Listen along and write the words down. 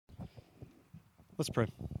Let's pray.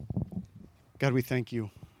 God, we thank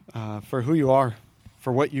you for who you are,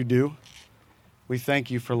 for what you do. We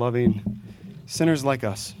thank you for loving sinners like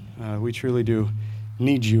us. We truly do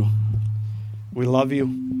need you. We love you.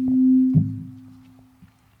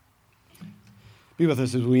 Be with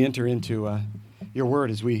us as we enter into your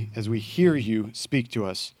word, as we hear you speak to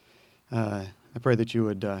us. I pray that you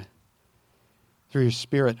would, through your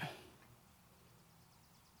Spirit,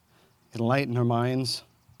 enlighten our minds,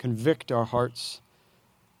 convict our hearts,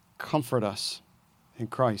 comfort us in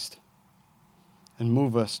Christ, and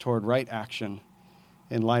move us toward right action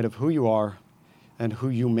in light of who you are and who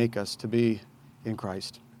you make us to be in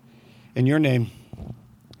Christ. In your name,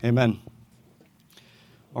 amen.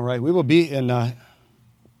 All right, we will be in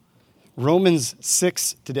Romans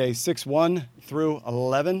 6 today, 6:1 through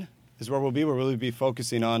 11 is where we'll be. We'll really be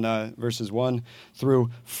focusing on verses 1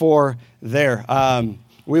 through 4 there.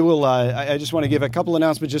 We will. I just want to give a couple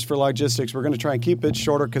announcements just for logistics. We're going to try and keep it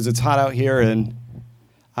shorter because it's hot out here, and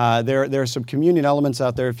there are some communion elements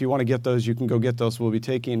out there. If you want to get those, you can go get those. We'll be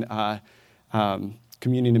taking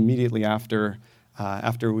communion immediately after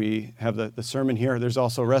we have the sermon here. There's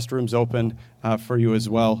also restrooms open for you as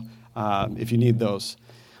well if you need those.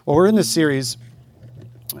 Well, we're in this series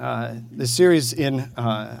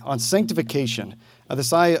on sanctification.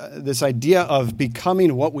 This idea of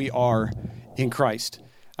becoming what we are in Christ.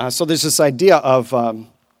 So there's this idea of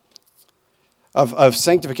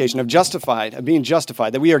sanctification, of being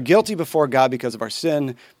justified, that we are guilty before God because of our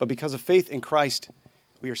sin, but because of faith in Christ,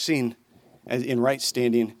 we are seen as in right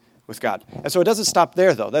standing with God. And so it doesn't stop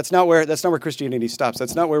there, though. That's not where Christianity stops.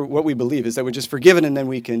 That's not what we believe, is that we're just forgiven and then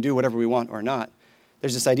we can do whatever we want or not.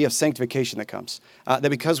 There's this idea of sanctification that comes, that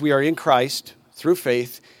because we are in Christ through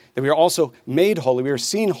faith, that we are also made holy. We are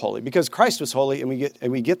seen holy because Christ was holy, and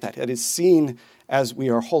we get that. It is seen as we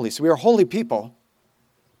are holy. So we are holy people.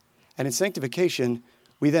 And in sanctification,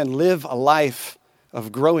 we then live a life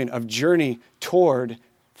of growing, of journey toward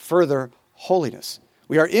further holiness.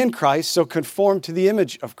 We are in Christ, so conform to the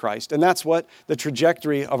image of Christ. And that's what the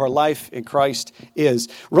trajectory of our life in Christ is.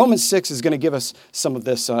 Romans 6 is going to give us some of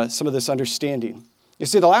this understanding. You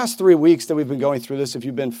see, the last 3 weeks that we've been going through this, if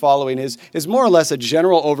you've been following, is more or less a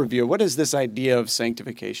general overview. What is this idea of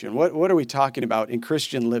sanctification? What are we talking about in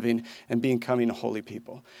Christian living and becoming a holy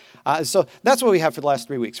people? So that's what we have for the last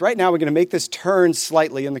 3 weeks. Right now, we're going to make this turn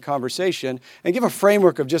slightly in the conversation and give a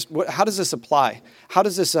framework of just how does this apply?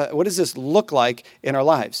 What does this look like in our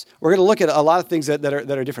lives? We're going to look at a lot of things that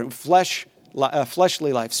are different.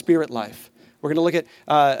 Fleshly life, spirit life. We're going to look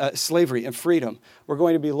at slavery and freedom. We're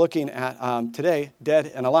going to be looking at, today,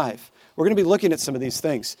 dead and alive. We're going to be looking at some of these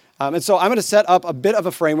things. And so I'm going to set up a bit of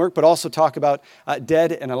a framework, but also talk about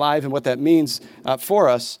dead and alive and what that means for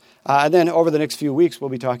us. And then over the next few weeks,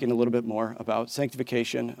 we'll be talking a little bit more about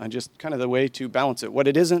sanctification and just kind of the way to balance it, what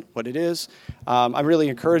it isn't, what it is. I'm really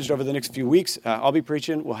encouraged over the next few weeks. I'll be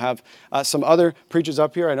preaching. We'll have some other preachers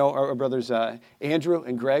up here. I know our brothers Andrew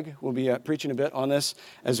and Greg will be preaching a bit on this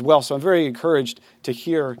as well. So I'm very encouraged to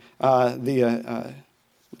hear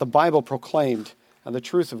the Bible proclaimed, the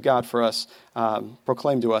truth of God for us,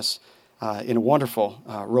 proclaimed to us in a wonderful,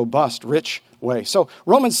 robust, rich way. So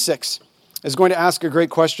Romans 6 is going to ask a great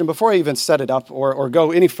question. Before I even set it up or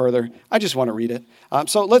go any further, I just want to read it.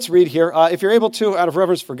 So let's read here. If you're able to, out of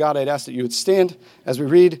reverence for God, I'd ask that you would stand as we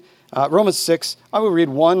read Romans 6. I will read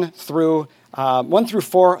 1 through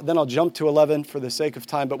 4, then I'll jump to 11 for the sake of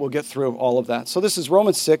time, but we'll get through all of that. So this is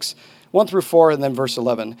Romans 6, 1 through 4, and then verse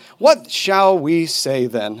 11. What shall we say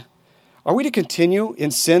then? Are we to continue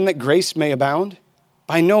in sin that grace may abound?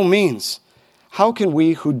 By no means. How can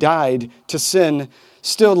we who died to sin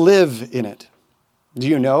still live in it? Do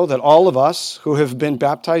you know that all of us who have been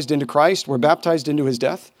baptized into Christ were baptized into his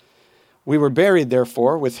death? We were buried,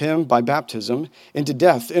 therefore, with him by baptism into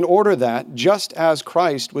death, in order that, just as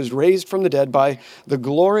Christ was raised from the dead by the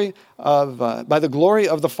glory of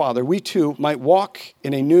the Father, we too might walk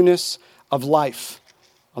in a newness of life.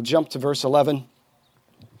 I'll jump to verse 11.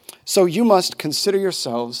 So you must consider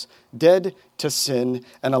yourselves dead to sin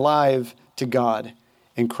and alive to God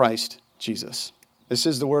in Christ Jesus. This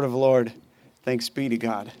is the word of the Lord. Thanks be to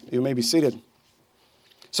God. You may be seated.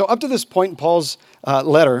 So up to this point in Paul's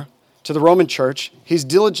letter to the Roman church, he's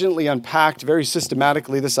diligently unpacked very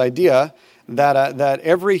systematically this idea that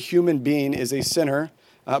every human being is a sinner,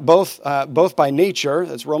 both by nature,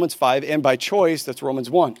 that's Romans 5, and by choice, that's Romans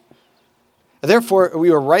 1. Therefore,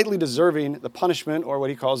 we are rightly deserving the punishment, or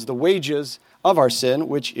what he calls the wages of our sin,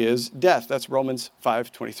 which is death. That's Romans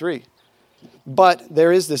 5:23. But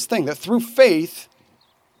there is this thing that through faith,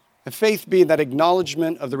 and faith being that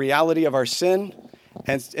acknowledgement of the reality of our sin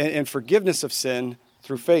and forgiveness of sin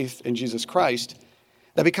through faith in Jesus Christ,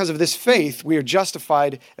 that because of this faith, we are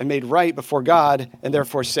justified and made right before God and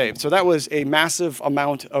therefore saved. So that was a massive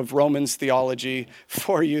amount of Romans theology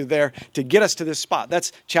for you there to get us to this spot.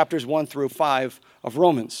 That's chapters 1 through 5 of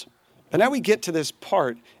Romans. But now we get to this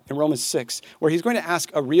part in Romans 6 where he's going to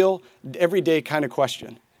ask a real everyday kind of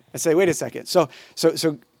question and say, wait a second. So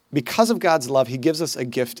because of God's love, he gives us a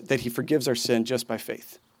gift that he forgives our sin just by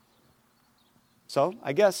faith. So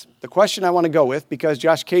I guess the question I want to go with, because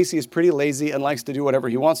Josh Casey is pretty lazy and likes to do whatever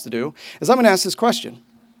he wants to do, is I'm going to ask this question.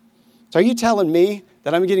 So are you telling me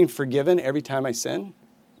that I'm getting forgiven every time I sin?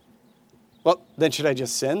 Well, then should I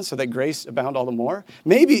just sin so that grace abound all the more?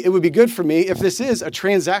 Maybe it would be good for me if this is a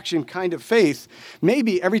transaction kind of faith.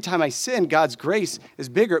 Maybe every time I sin, God's grace is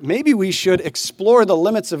bigger. Maybe we should explore the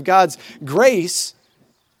limits of God's grace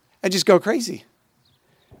and just go crazy.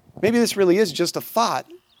 Maybe this really is just a thought,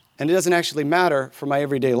 and it doesn't actually matter for my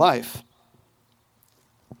everyday life.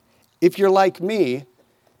 If you're like me,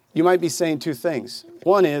 you might be saying two things.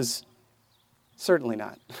 One is, certainly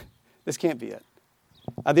not. This can't be it.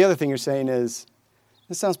 The other thing you're saying is,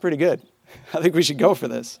 this sounds pretty good. I think we should go for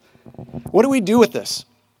this. What do we do with this?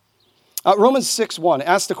 Romans 6:1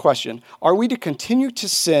 asks the question, are we to continue to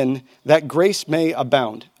sin that grace may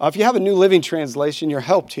abound? If you have a New Living Translation, you're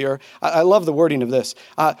helped here. I love the wording of this.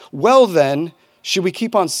 Well then, should we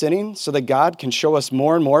keep on sinning so that God can show us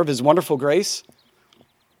more and more of his wonderful grace?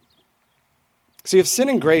 See, if sin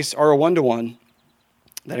and grace are a one-to-one,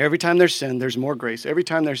 that every time there's sin, there's more grace. Every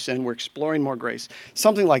time there's sin, we're exploring more grace.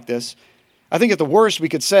 Something like this. I think at the worst we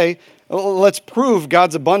could say, let's prove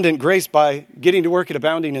God's abundant grace by getting to work at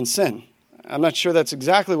abounding in sin. I'm not sure that's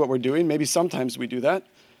exactly what we're doing. Maybe sometimes we do that.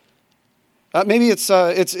 Maybe it's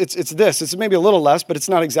this. It's maybe a little less, but it's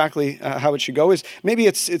not exactly how it should go. Maybe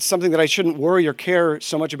it's something that I shouldn't worry or care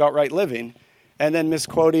so much about right living. And then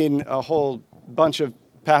misquoting a whole bunch of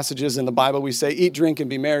passages in the Bible, we say, eat, drink, and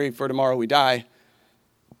be merry, for tomorrow we die,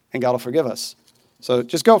 and God will forgive us. So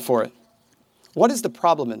just go for it. What is the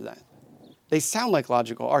problem in that? They sound like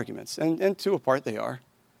logical arguments, and to a part they are.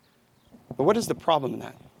 But what is the problem in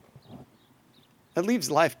that? That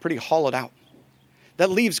leaves life pretty hollowed out. That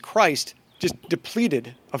leaves Christ just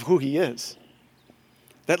depleted of who he is.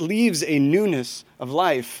 That leaves a newness of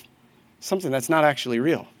life, something that's not actually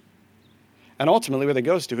real. And ultimately what it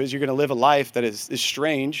goes to is you're going to live a life that is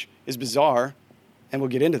strange, is bizarre, and we'll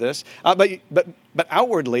get into this. But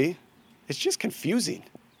outwardly, it's just confusing.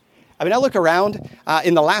 I mean, I look around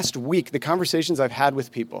in the last week, the conversations I've had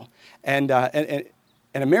with people, and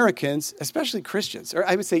Americans, especially Christians, or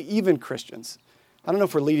I would say even Christians. I don't know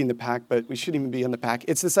if we're leading the pack, but we shouldn't even be in the pack.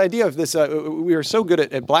 It's this idea of this, we are so good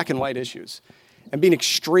at black and white issues and being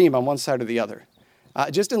extreme on one side or the other.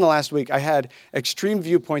 Just in the last week, I had extreme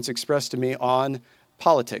viewpoints expressed to me on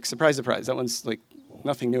politics. Surprise, surprise. That one's like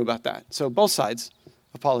nothing new about that. So both sides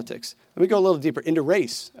of politics. Let me go a little deeper into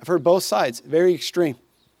race. I've heard both sides very extreme.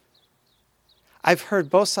 I've heard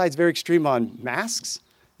both sides very extreme on masks.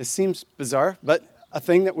 This seems bizarre, but a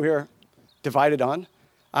thing that we're divided on.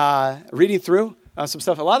 Reading through some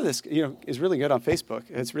stuff. A lot of this, is really good on Facebook.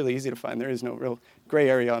 It's really easy to find. There is no real gray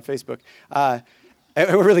area on Facebook. And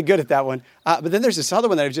we're really good at that one. But then there's this other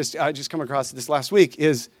one that I've just come across this last week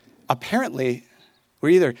is apparently we're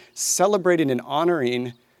either celebrating and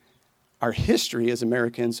honoring our history as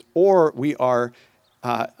Americans or we are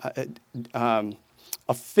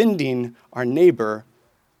offending our neighbor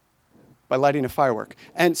by lighting a firework.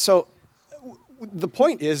 And so the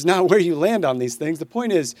point is not where you land on these things. The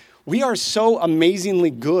point is we are so amazingly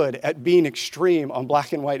good at being extreme on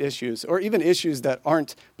black and white issues, or even issues that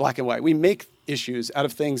aren't black and white. We make issues out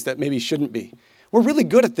of things that maybe shouldn't be. We're really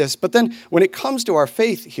good at this, but then when it comes to our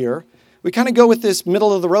faith here, we kind of go with this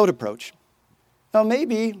middle-of-the-road approach. Now,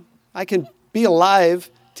 maybe I can be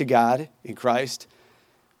alive to God in Christ,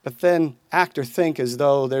 but then act or think as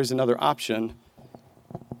though there's another option.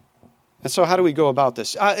 And so how do we go about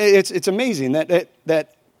this? It's amazing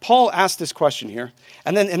that Paul asked this question here,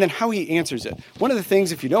 and then how he answers it. One of the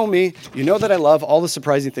things, if you know me, you know that I love all the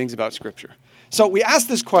surprising things about Scripture. So we ask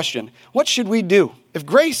this question, what should we do? If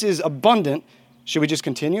grace is abundant, should we just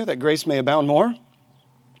continue that grace may abound more?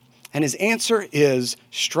 And his answer is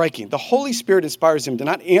striking. The Holy Spirit inspires him to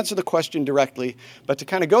not answer the question directly, but to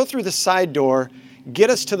kind of go through the side door, get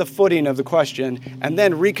us to the footing of the question, and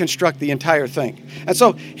then reconstruct the entire thing. And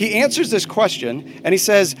so he answers this question, and he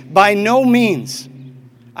says, by no means,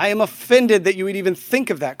 I am offended that you would even think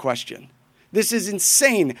of that question. This is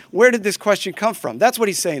insane. Where did this question come from? That's what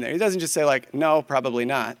he's saying there. He doesn't just say like, no, probably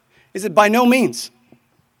not. He said, by no means.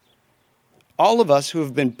 All of us who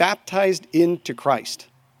have been baptized into Christ.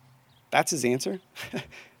 That's his answer.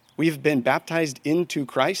 We've been baptized into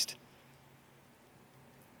Christ.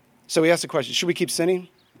 So he asks the question, should we keep sinning?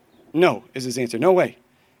 No, is his answer. No way.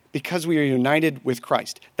 Because we are united with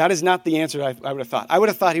Christ. That is not the answer I would have thought. I would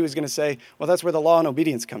have thought he was going to say, well, that's where the law and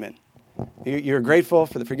obedience come in. You're grateful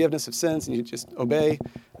for the forgiveness of sins, and you just obey.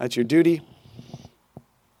 That's your duty.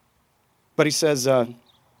 But he says,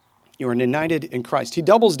 you are united in Christ. He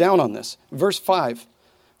doubles down on this. Verse 5,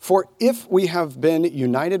 for if we have been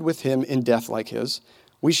united with him in death like his,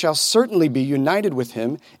 we shall certainly be united with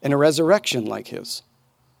him in a resurrection like his.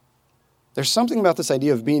 There's something about this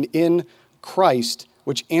idea of being in Christ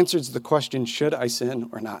which answers the question, should I sin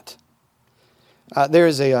or not? There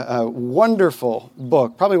is a wonderful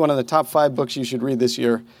book, probably one of the top 5 books you should read this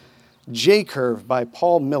year, J-Curve by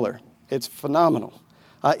Paul Miller. It's phenomenal.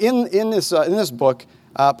 In this book,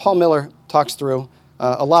 Paul Miller talks through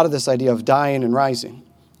a lot of this idea of dying and rising.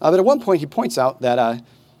 But at one point, he points out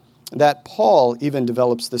that Paul even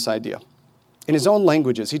develops this idea. In his own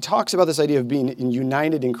languages, he talks about this idea of being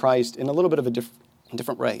united in Christ in a little bit of a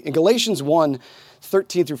different way. In Galatians 1,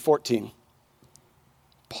 13 through 14,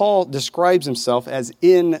 Paul describes himself as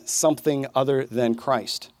in something other than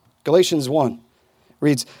Christ. Galatians 1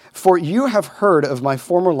 reads, for you have heard of my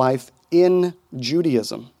former life in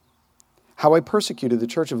Judaism, how I persecuted the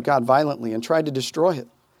church of God violently and tried to destroy it.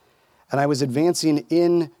 And I was advancing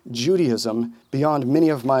in Judaism beyond many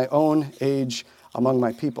of my own age among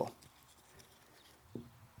my people.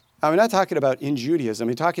 I'm not talking about in Judaism.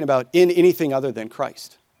 I'm talking about in anything other than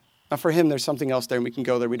Christ. Now, for him, there's something else there, and we can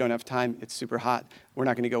go there. We don't have time. It's super hot. We're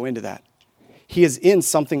not going to go into that. He is in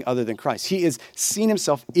something other than Christ. He is seeing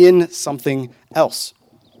himself in something else.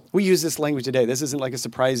 We use this language today. This isn't like a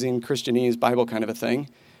surprising Christianese Bible kind of a thing.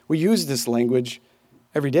 We use this language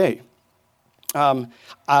every day. The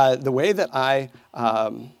way that I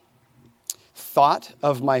thought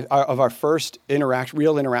of our first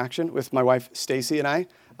real interaction with my wife Stacy and I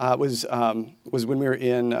was when we were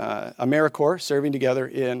in AmeriCorps serving together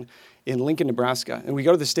in Lincoln, Nebraska. And we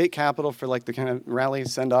go to the state capitol for like the kind of rally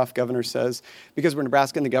send-off, governor says. Because we're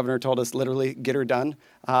Nebraska and the governor told us literally, get her done.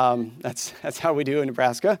 That's how we do in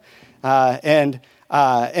Nebraska. And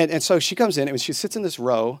so she comes in and she sits in this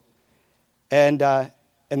row and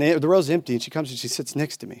the row's empty and she comes and she sits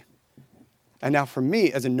next to me. And now for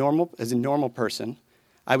me, as a normal person,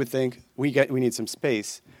 I would think we need some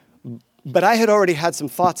space. But I had already had some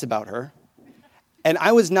thoughts about her, and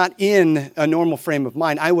I was not in a normal frame of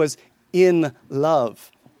mind. I was in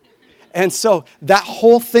love. And so that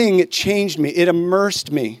whole thing changed me. It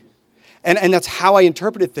immersed me. And that's how I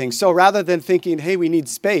interpreted things. So rather than thinking, hey, we need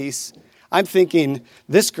space, I'm thinking,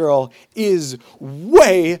 this girl is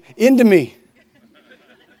way into me.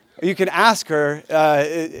 You can ask her,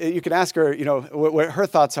 what her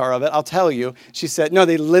thoughts are of it. I'll tell you. She said, no,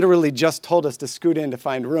 they literally just told us to scoot in to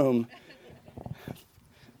find room.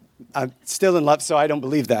 I'm still in love, so I don't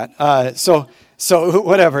believe that. So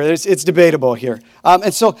whatever, it's debatable here.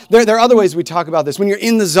 And so there are other ways we talk about this. When you're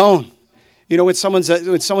in the zone, when someone's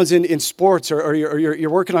in sports or you're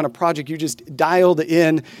working on a project, you just dialed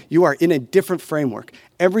in. You are in a different framework.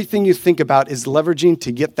 Everything you think about is leveraging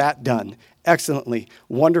to get that done excellently,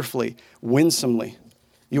 wonderfully, winsomely.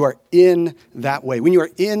 You are in that way. When you are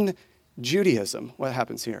in Judaism, what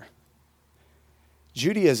happens here?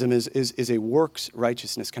 Judaism is a works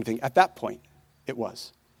righteousness kind of thing. At that point, it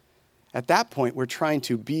was. At that point, we're trying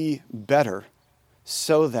to be better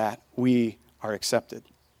so that we are accepted.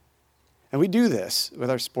 And we do this with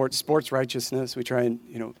our sports righteousness. We try and,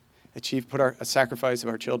 put a sacrifice of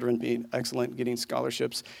our children being excellent, getting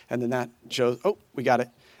scholarships, and then that shows, we got it.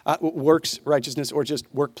 Works righteousness or just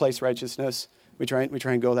workplace righteousness. We try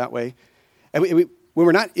and go that way. And when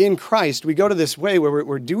we're not in Christ, we go to this way where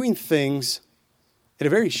we're doing things in a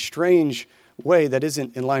very strange way that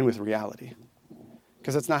isn't in line with reality.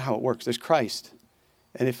 Because that's not how it works. There's Christ.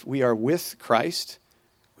 And if we are with Christ,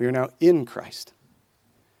 we are now in Christ.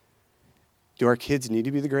 Do our kids need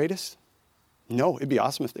to be the greatest? No, it'd be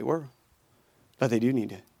awesome if they were. But they do need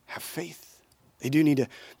to have faith. They do need to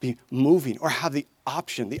be moving or have the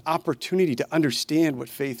option, the opportunity to understand what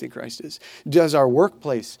faith in Christ is. Does our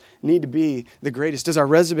workplace need to be the greatest? Does our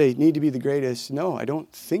resume need to be the greatest? No, I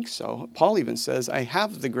don't think so. Paul even says, I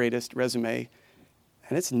have the greatest resume,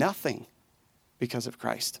 and it's nothing because of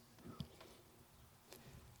Christ.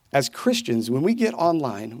 As Christians, when we get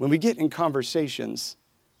online, when we get in conversations,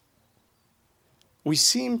 we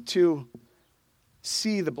seem to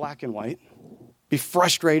see the black and white, be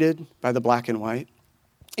frustrated by the black and white.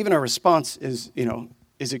 Even our response is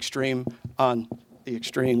extreme on the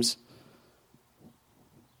extremes.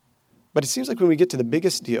 But it seems like when we get to the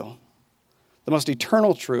biggest deal, the most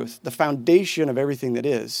eternal truth, the foundation of everything that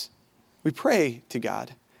is, we pray to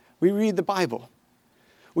God. We read the Bible.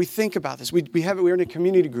 we think about this. We're in a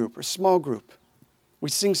community group or small group. We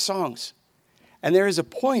sing songs. And there is a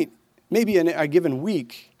point, maybe in a given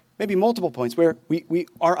week, maybe multiple points, where we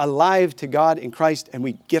are alive to God in Christ and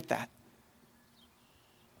we get that.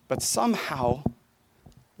 But somehow,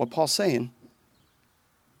 what Paul's saying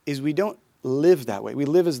is we don't live that way. We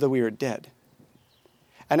live as though we are dead.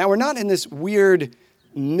 And now we're not in this weird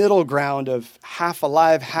middle ground of half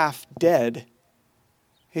alive, half dead.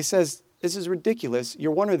 He says, this is ridiculous.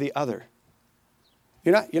 You're one or the other.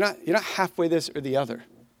 You're not halfway this or the other.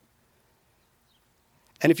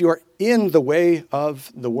 And if you are in the way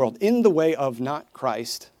of the world, in the way of not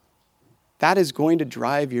Christ, that is going to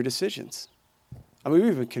drive your decisions. I mean,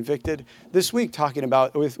 we've been convicted this week talking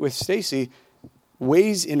about with Stacy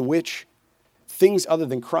ways in which things other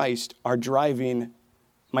than Christ are driving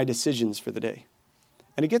my decisions for the day.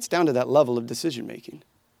 And it gets down to that level of decision making.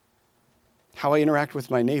 How I interact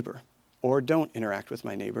with my neighbor or don't interact with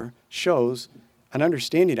my neighbor shows an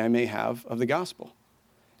understanding I may have of the gospel.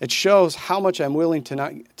 It shows how much I'm willing to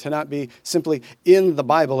not be simply in the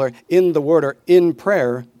Bible or in the Word or in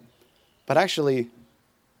prayer, but actually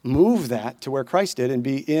move that to where Christ did and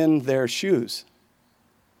be in their shoes.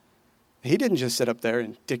 He didn't just sit up there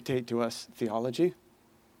and dictate to us theology.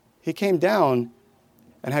 He came down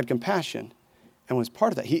and had compassion and was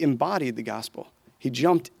part of that. He embodied the gospel. He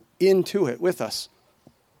jumped into it with us.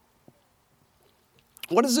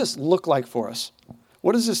 What does this look like for us?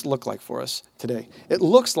 What does this look like for us today? It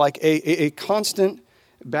looks like a constant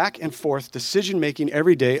back and forth decision-making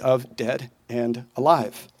every day of dead and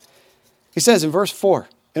alive. He says in verse 4,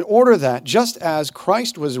 in order that, just as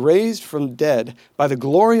Christ was raised from dead by the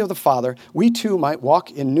glory of the Father, we too might walk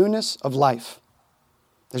in newness of life.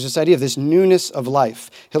 There's this idea of this newness of life.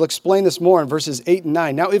 He'll explain this more in verses 8 and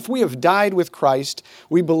 9. Now, if we have died with Christ,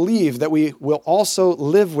 we believe that we will also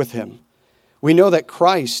live with him. We know that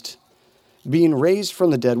Christ, being raised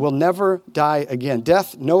from the dead, will never die again.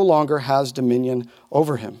 Death no longer has dominion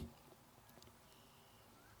over him.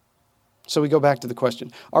 So we go back to the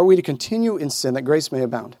question, are we to continue in sin that grace may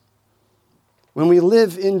abound? When we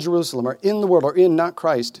live in Jerusalem or in the world or in not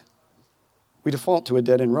Christ, we default to a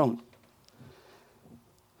dead end Rome.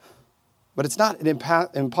 But it's not an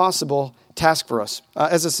impossible task for us.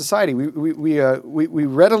 As a society, we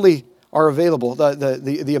readily are available.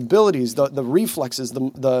 The abilities, the reflexes,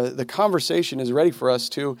 the conversation is ready for us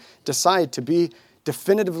to decide to be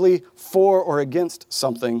definitively for or against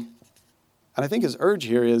something. And I think his urge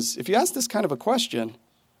here is, if you ask this kind of a question,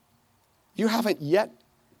 you haven't yet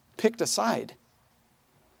picked a side.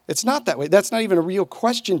 It's not that way. That's not even a real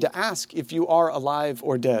question to ask if you are alive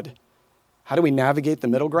or dead. How do we navigate the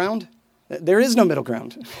middle ground? There is no middle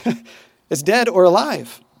ground. It's dead or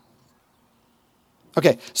alive.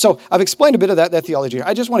 Okay, so I've explained a bit of that theology here.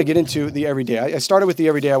 I just want to get into the everyday. I started with the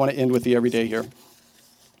everyday. I want to end with the everyday here.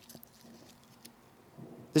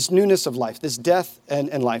 This newness of life, this death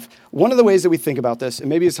and life. One of the ways that we think about this, and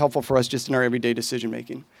maybe it's helpful for us just in our everyday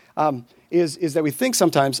decision-making, is that we think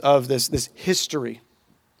sometimes of this history.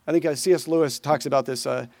 I think C.S. Lewis talks about this,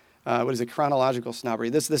 chronological snobbery,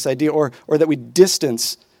 this idea, or that we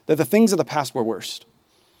distance, that the things of the past were worst.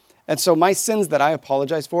 And so my sins that I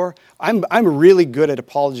apologize for, I'm really good at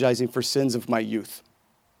apologizing for sins of my youth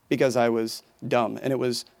because I was dumb and it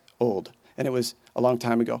was old and it was a long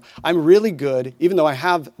time ago. I'm really good, even though I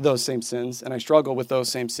have those same sins and I struggle with those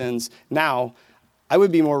same sins now, I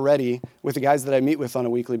would be more ready with the guys that I meet with on a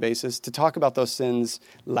weekly basis to talk about those sins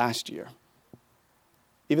last year,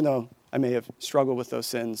 even though I may have struggled with those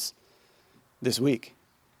sins this week.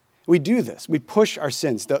 We do this. We push our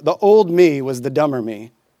sins. The old me was the dumber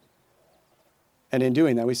me. And in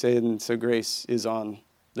doing that, we say, and so grace is on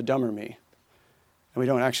the dumber me. And we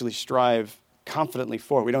don't actually strive confidently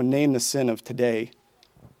for it. We don't name the sin of today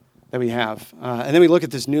that we have. And then we look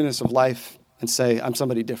at this newness of life and say, I'm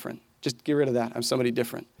somebody different. Just get rid of that. I'm somebody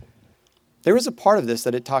different. There is a part of this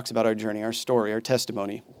that it talks about our journey, our story, our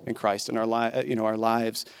testimony in Christ, and our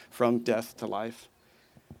lives from death to life.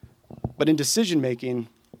 But in decision-making,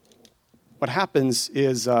 what happens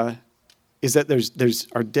is that there's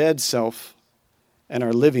our dead self and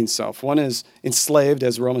our living self. One is enslaved,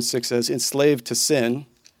 as Romans 6 says, enslaved to sin.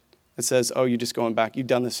 It says, oh, you're just going back. You've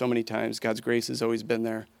done this so many times. God's grace has always been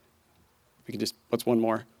there. We can just, what's one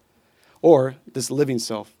more? Or this living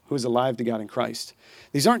self who is alive to God in Christ.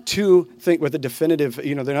 These aren't two things with a definitive,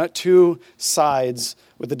 they're not two sides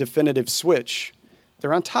with a definitive switch.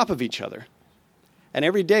 They're on top of each other. And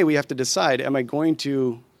every day we have to decide, am I going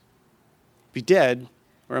to be dead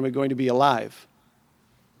or am I going to be alive?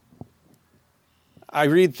 I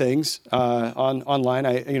read things online.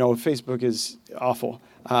 Facebook is awful.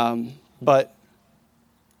 But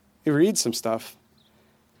You read some stuff,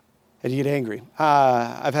 and you get angry.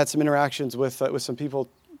 I've had some interactions with some people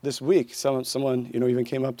this week. Someone even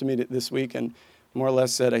came up to me this week and more or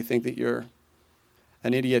less said, "I think that you're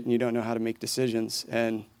an idiot and you don't know how to make decisions."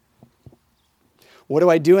 And what do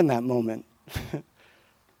I do in that moment?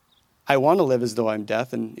 I want to live as though I'm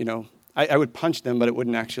death, and I would punch them, but it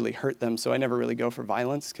wouldn't actually hurt them. So I never really go for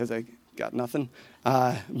violence because I got nothing.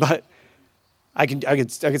 But I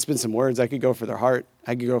could spin some words. I could go for their heart.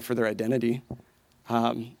 I could go for their identity.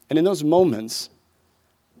 And in those moments,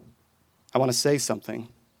 I want to say something,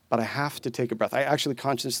 but I have to take a breath. I actually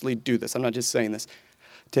consciously do this. I'm not just saying this.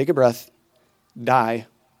 Take a breath, die.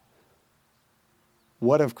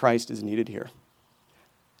 What of Christ is needed here?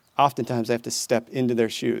 Oftentimes, I have to step into their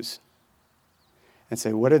shoes and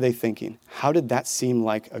say, what are they thinking? How did that seem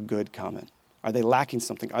like a good comment? Are they lacking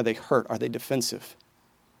something? Are they hurt? Are they defensive?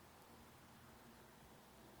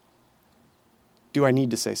 Do I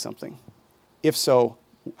need to say something? If so,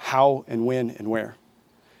 how and when and where?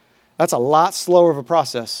 That's a lot slower of a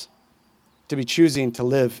process to be choosing to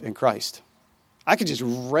live in Christ. I could just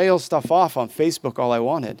rail stuff off on Facebook all I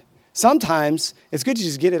wanted. Sometimes it's good to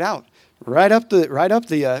just get it out. Write up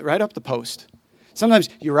the post. Sometimes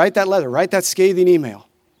you write that letter, write that scathing email.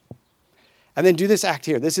 And then do this act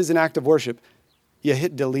here. This is an act of worship. You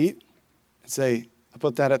hit delete and say, I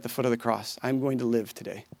put that at the foot of the cross. I'm going to live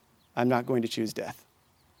today. I'm not going to choose death.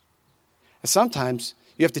 And sometimes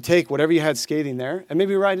you have to take whatever you had scathing there and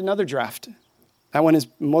maybe write another draft. That one is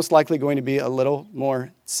most likely going to be a little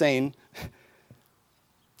more sane.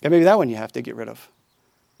 And maybe that one you have to get rid of.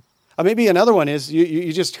 Maybe another one is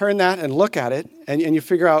you just turn that and look at it and you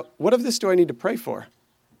figure out, what of this do I need to pray for?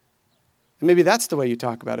 And maybe that's the way you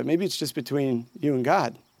talk about it. Maybe it's just between you and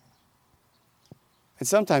God. And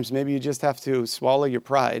sometimes maybe you just have to swallow your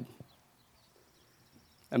pride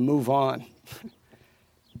and move on.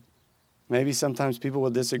 Maybe sometimes people will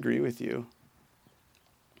disagree with you.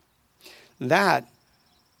 That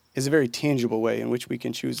is a very tangible way in which we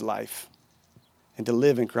can choose life and to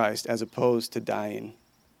live in Christ as opposed to dying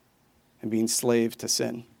and being slave to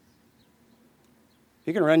sin.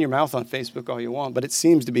 You can run your mouth on Facebook all you want, but it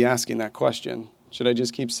seems to be asking that question. Should I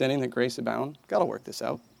just keep sinning that grace abound? God will work this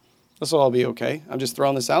out. This will all be okay. I'm just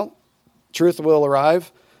throwing this out. Truth will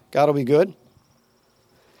arrive. God will be good.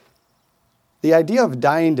 The idea of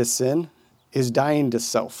dying to sin is dying to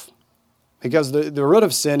self. Because the root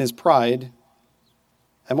of sin is pride.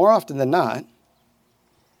 And more often than not,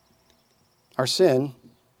 our sin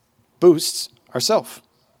boosts ourself.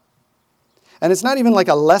 And it's not even like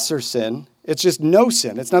a lesser sin. It's just no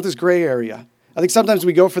sin. It's not this gray area. I think sometimes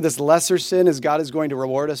we go for this lesser sin as God is going to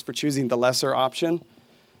reward us for choosing the lesser option.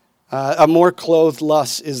 A more clothed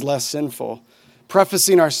lust is less sinful.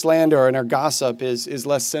 Prefacing our slander and our gossip is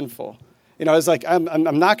less sinful. It's like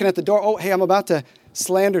I'm knocking at the door. Oh, hey, I'm about to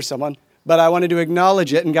slander someone, but I wanted to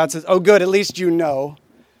acknowledge it. And God says, oh, good, at least you know.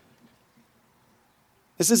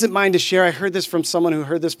 This isn't mine to share. I heard this from someone who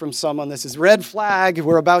heard this from someone. This is red flag.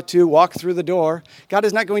 We're about to walk through the door. God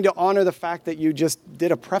is not going to honor the fact that you just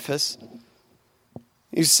did a preface.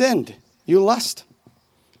 You sinned. You lust.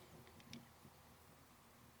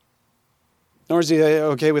 Nor is he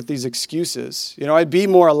okay with these excuses. I'd be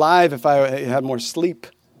more alive if I had more sleep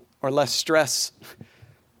or less stress.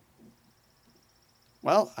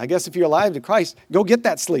 Well, I guess if you're alive to Christ, go get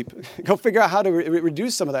that sleep. Go figure out how to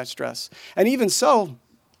reduce some of that stress. And even so,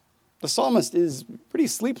 the psalmist is pretty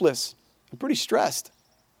sleepless and pretty stressed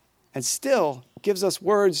and still gives us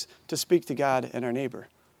words to speak to God and our neighbor.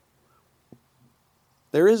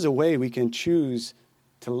 There is a way we can choose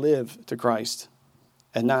to live to Christ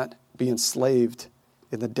and not be enslaved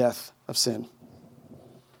in the death of sin.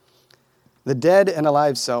 The dead and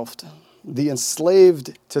alive self, the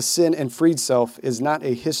enslaved to sin and freed self, is not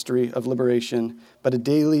a history of liberation, but a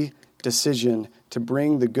daily decision to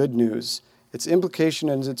bring the good news, its implication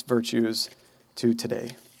and its virtues, to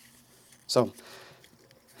today. So,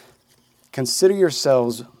 consider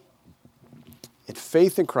yourselves in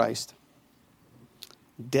faith in Christ,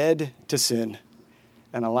 dead to sin,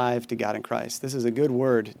 and alive to God in Christ. This is a good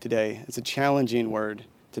word today. It's a challenging word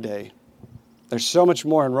today. There's so much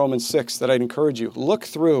more in Romans 6 that I'd encourage you. Look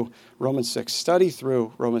through Romans 6. Study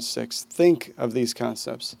through Romans 6. Think of these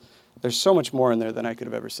concepts. There's so much more in there than I could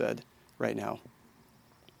have ever said right now.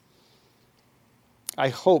 I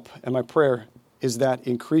hope, and my prayer is that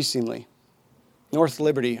increasingly, North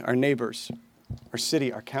Liberty, our neighbors, our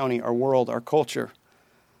city, our county, our world, our culture,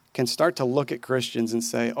 can start to look at Christians and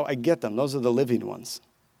say, oh, I get them. Those are the living ones.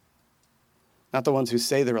 Not the ones who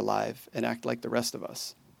say they're alive and act like the rest of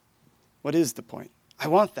us. What is the point? I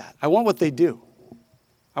want that. I want what they do.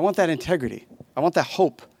 I want that integrity. I want that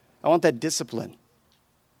hope. I want that discipline.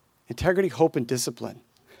 Integrity, hope, and discipline.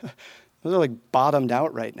 Those are like bottomed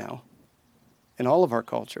out right now in all of our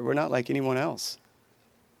culture. We're not like anyone else.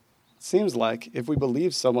 It seems like if we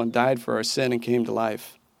believe someone died for our sin and came to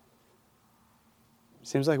life, it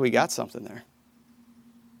seems like we got something there.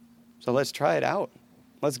 So let's try it out.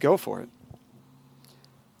 Let's go for it.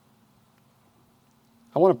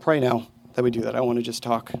 I want to pray now that we do that. I want to just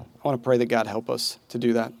talk. I want to pray that God help us to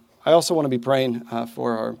do that. I also want to be praying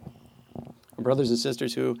for our brothers and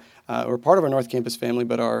sisters who are part of our North Campus family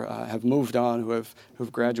but have moved on,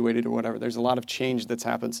 who've graduated or whatever. There's a lot of change that's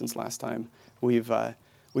happened since last time we've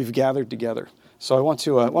gathered together. So I want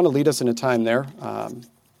to lead us in a time there.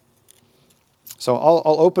 So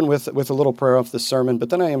I'll open with a little prayer off the sermon, but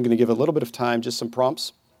then I am going to give a little bit of time, just some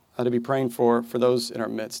prompts to be praying for those in our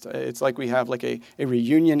midst. It's like we have like a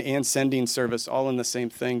reunion and sending service all in the same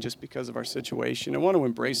thing just because of our situation. I want to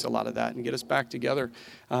embrace a lot of that and get us back together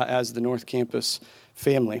as the North Campus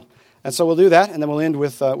family. And so we'll do that, and then we'll end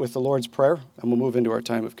with the Lord's Prayer, and we'll move into our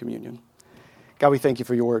time of communion. God, we thank you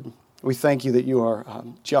for your word. We thank you that you are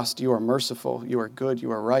just, you are merciful, you are good,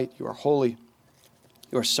 you are right, you are holy.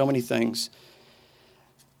 You are so many things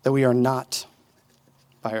that we are not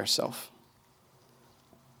by ourselves.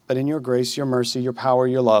 But in your grace, your mercy, your power,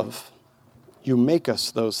 your love, you make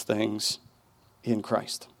us those things in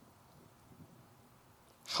Christ.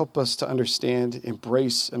 Help us to understand,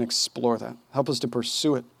 embrace, and explore that. Help us to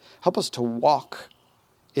pursue it. Help us to walk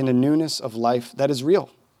in a newness of life that is real.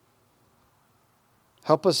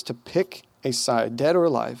 Help us to pick a side, dead or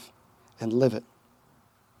alive, and live it.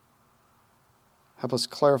 Help us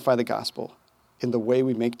clarify the gospel in the way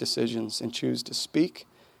we make decisions and choose to speak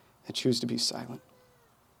and choose to be silent.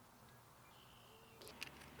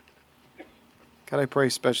 God, I pray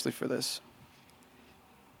especially for this.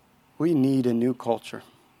 We need a new culture.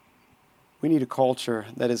 We need a culture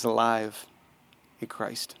that is alive in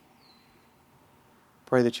Christ.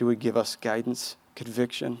 Pray that you would give us guidance,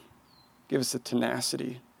 conviction, give us the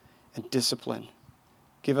tenacity and discipline.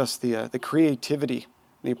 Give us the creativity,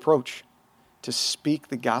 the approach to speak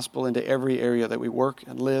the gospel into every area that we work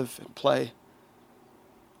and live and play.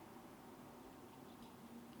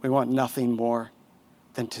 We want nothing more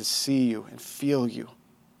than to see you and feel you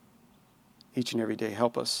each and every day.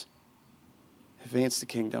 Help us advance the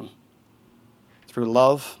kingdom through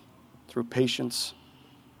love, through patience,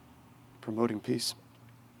 promoting peace.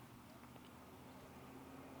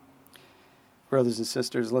 Brothers and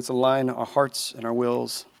sisters, let's align our hearts and our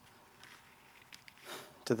wills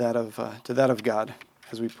to that of God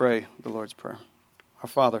as we pray the Lord's Prayer. Our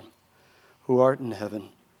Father, who art in heaven,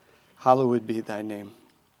 hallowed be thy name.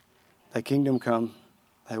 Thy kingdom come,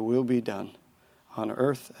 thy will be done, on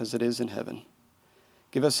earth as it is in heaven.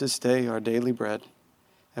 Give us this day our daily bread,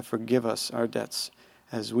 and forgive us our debts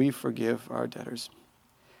as we forgive our debtors.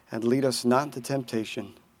 And lead us not into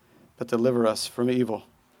temptation, but deliver us from evil.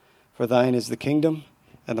 For thine is the kingdom,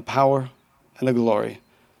 and the power, and the glory,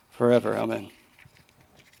 forever. Amen.